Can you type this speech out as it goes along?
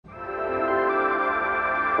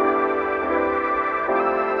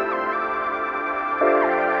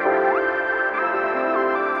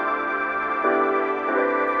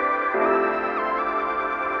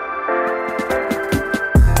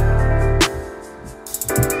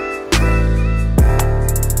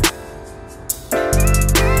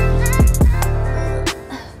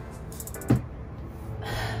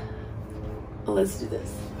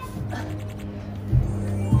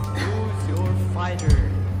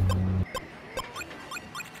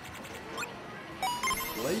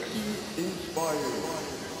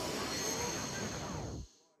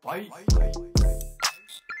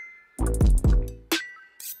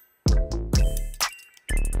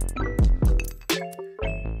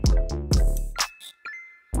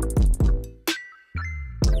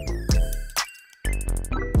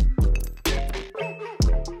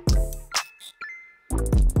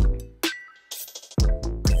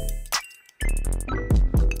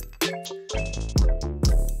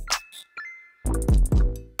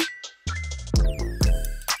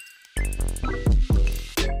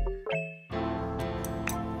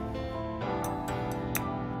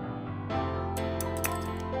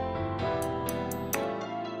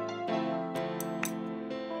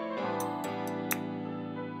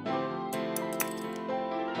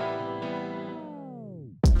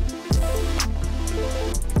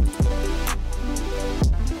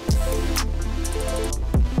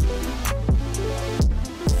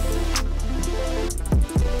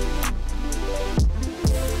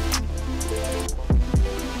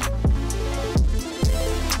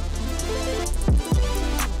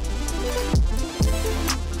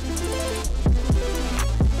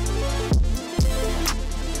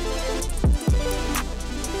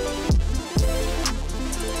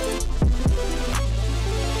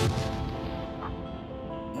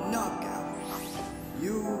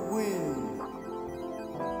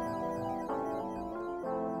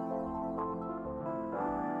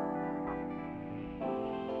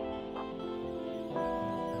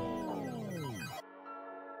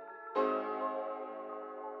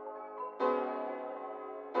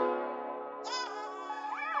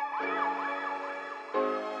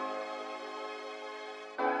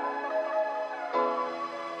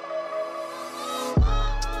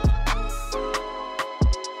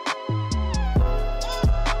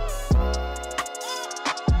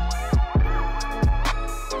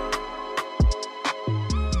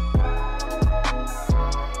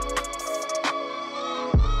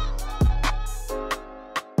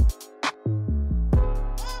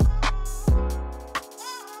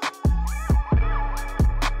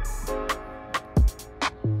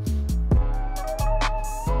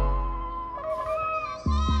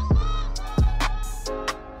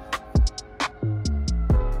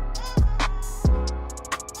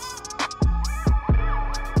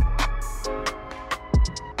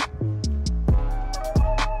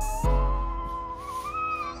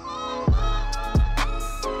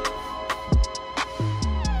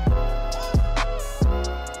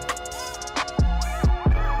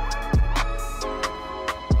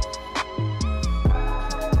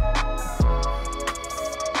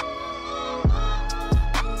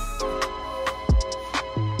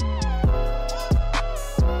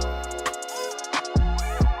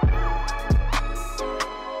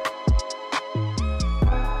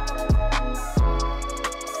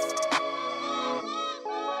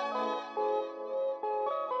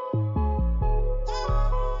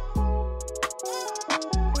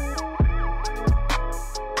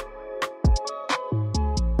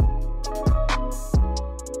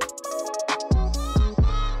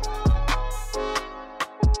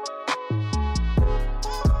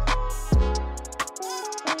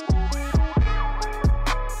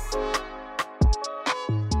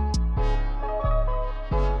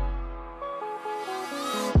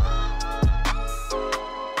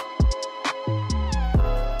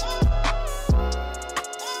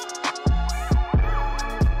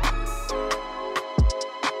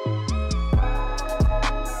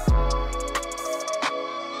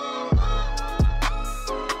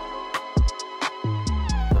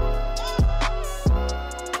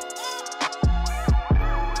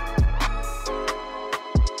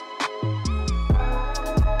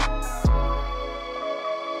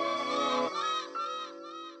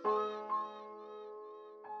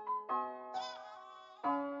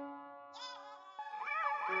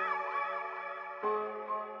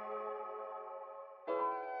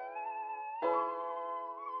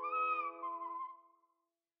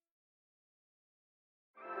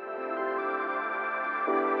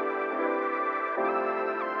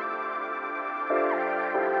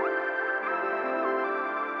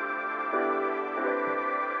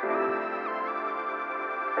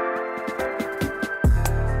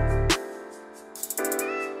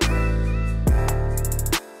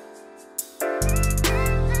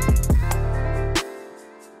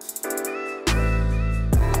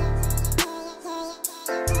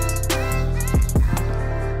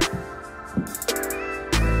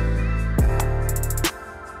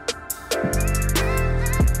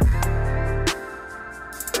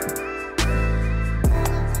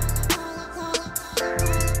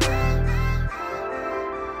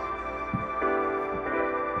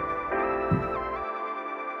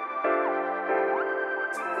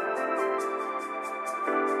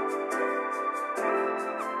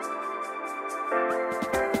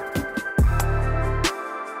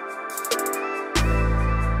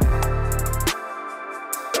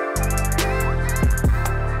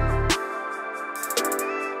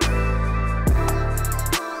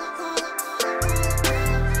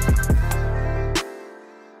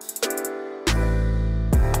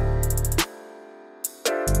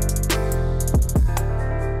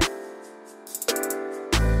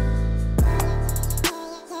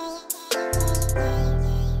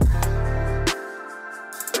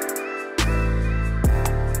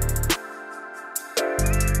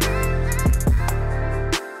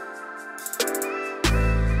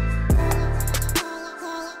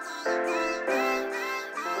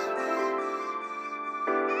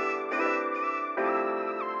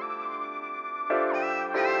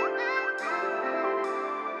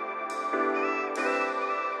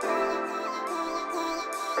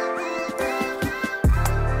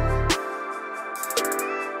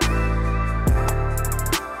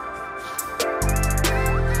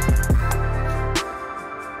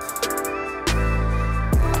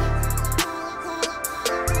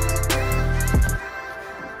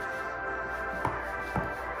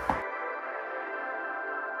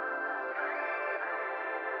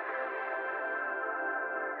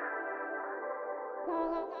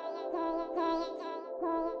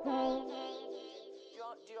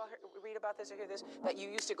Do you all read about this or hear this? That you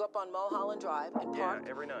used to go up on Mulholland Drive and park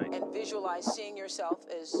every night and visualize seeing yourself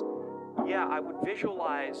as... Yeah, I would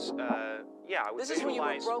visualize, This is when you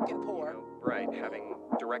were broke and poor. You know, right, having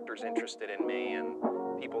directors interested in me and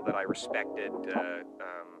people that I respected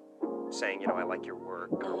saying, you know, I like your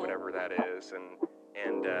work or whatever that is, and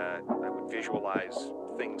I would visualize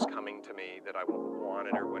things coming to me that I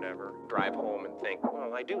wanted or whatever. Drive home and think,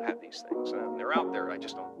 well, I do have these things. They're out there. I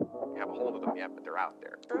just don't have a hold of them yet, but they're out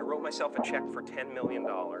there. I wrote myself a check for $10 million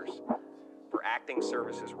for acting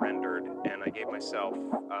services rendered, and I gave myself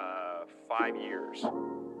 5 years,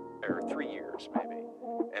 or 3 years maybe,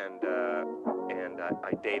 and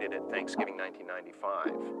I dated it Thanksgiving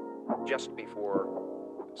 1995. Just before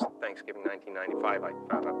Thanksgiving 1995, I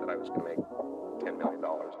found out that I was going to make $10 million.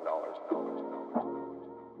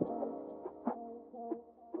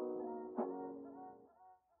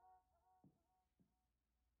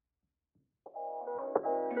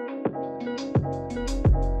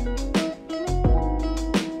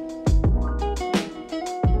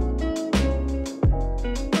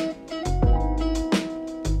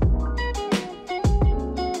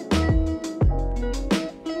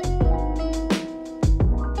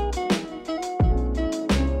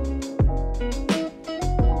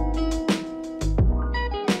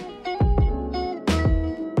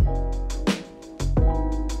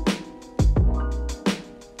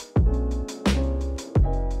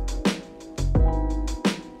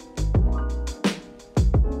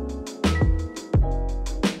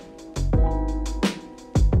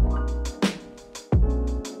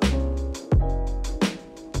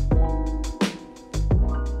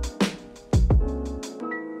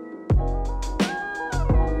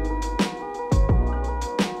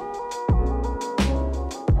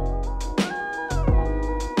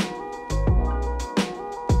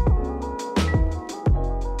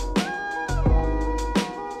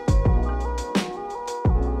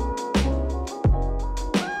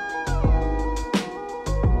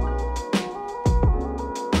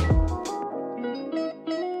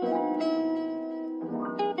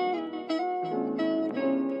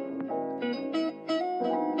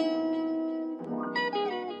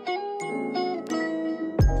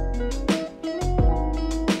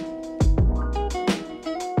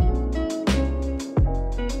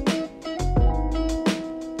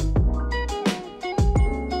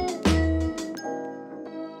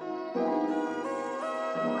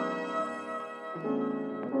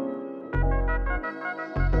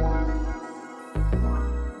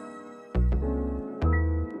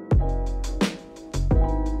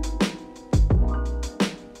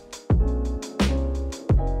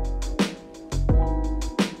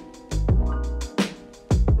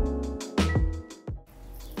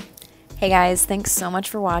 Hey guys, thanks so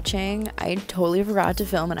much for watching. I totally forgot to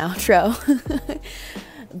film an outro,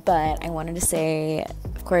 but I wanted to say,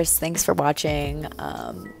 of course, thanks for watching.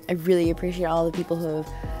 I really appreciate all the people who have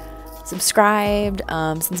subscribed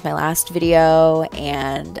since my last video,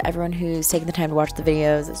 and everyone who's taken the time to watch the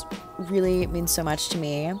videos. This really means so much to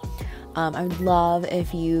me. I would love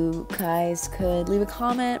if you guys could leave a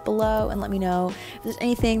comment below and let me know if there's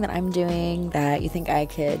anything that I'm doing that you think I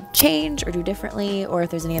could change or do differently, or if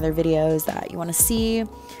there's any other videos that you want to see.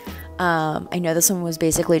 I know this one was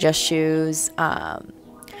basically just shoes, but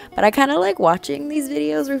I kind of like watching these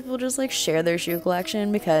videos where people just like share their shoe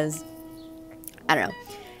collection, because I don't know,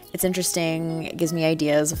 it's interesting. It gives me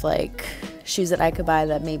ideas of like shoes that I could buy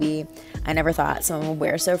that maybe I never thought someone would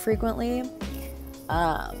wear so frequently.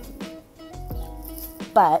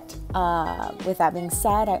 But with that being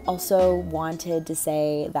said, I also wanted to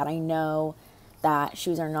say that I know that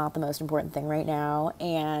shoes are not the most important thing right now,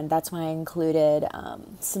 and that's why I included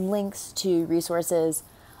some links to resources,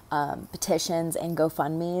 petitions, and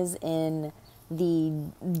GoFundMes in the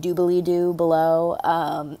doobly-doo below.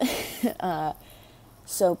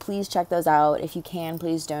 So please check those out. If you can,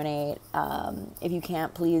 please donate. If you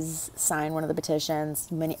can't, please sign one of the petitions,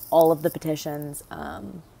 all of the petitions.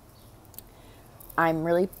 I'm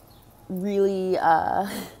really, I'm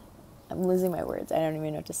losing my words. I don't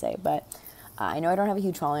even know what to say, but I know I don't have a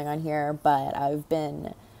huge following on here, but I've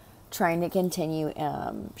been trying to continue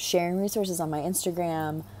sharing resources on my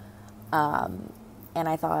Instagram, and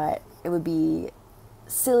I thought it would be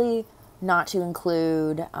silly not to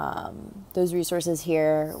include those resources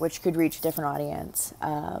here, which could reach a different audience.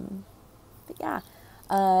 But yeah,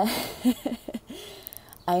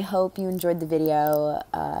 I hope you enjoyed the video.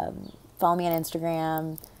 Follow me on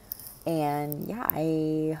Instagram, and yeah,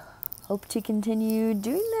 I hope to continue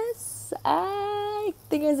doing this. I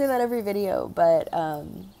think I say that every video, but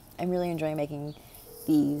I'm really enjoying making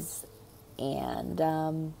these. And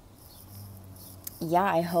yeah,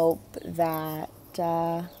 I hope that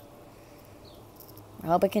I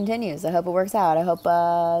hope it continues. I hope it works out. I hope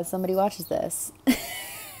somebody watches this.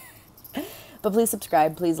 But please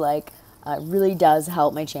subscribe, please like. It really does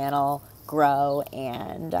help my channel grow.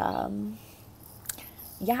 And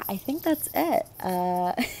yeah, I think that's it.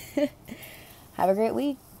 Have a great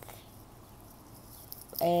week.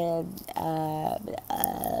 And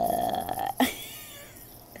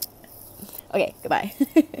okay, goodbye.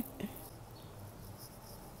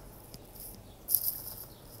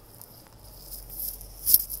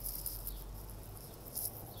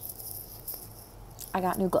 I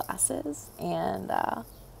got new glasses, and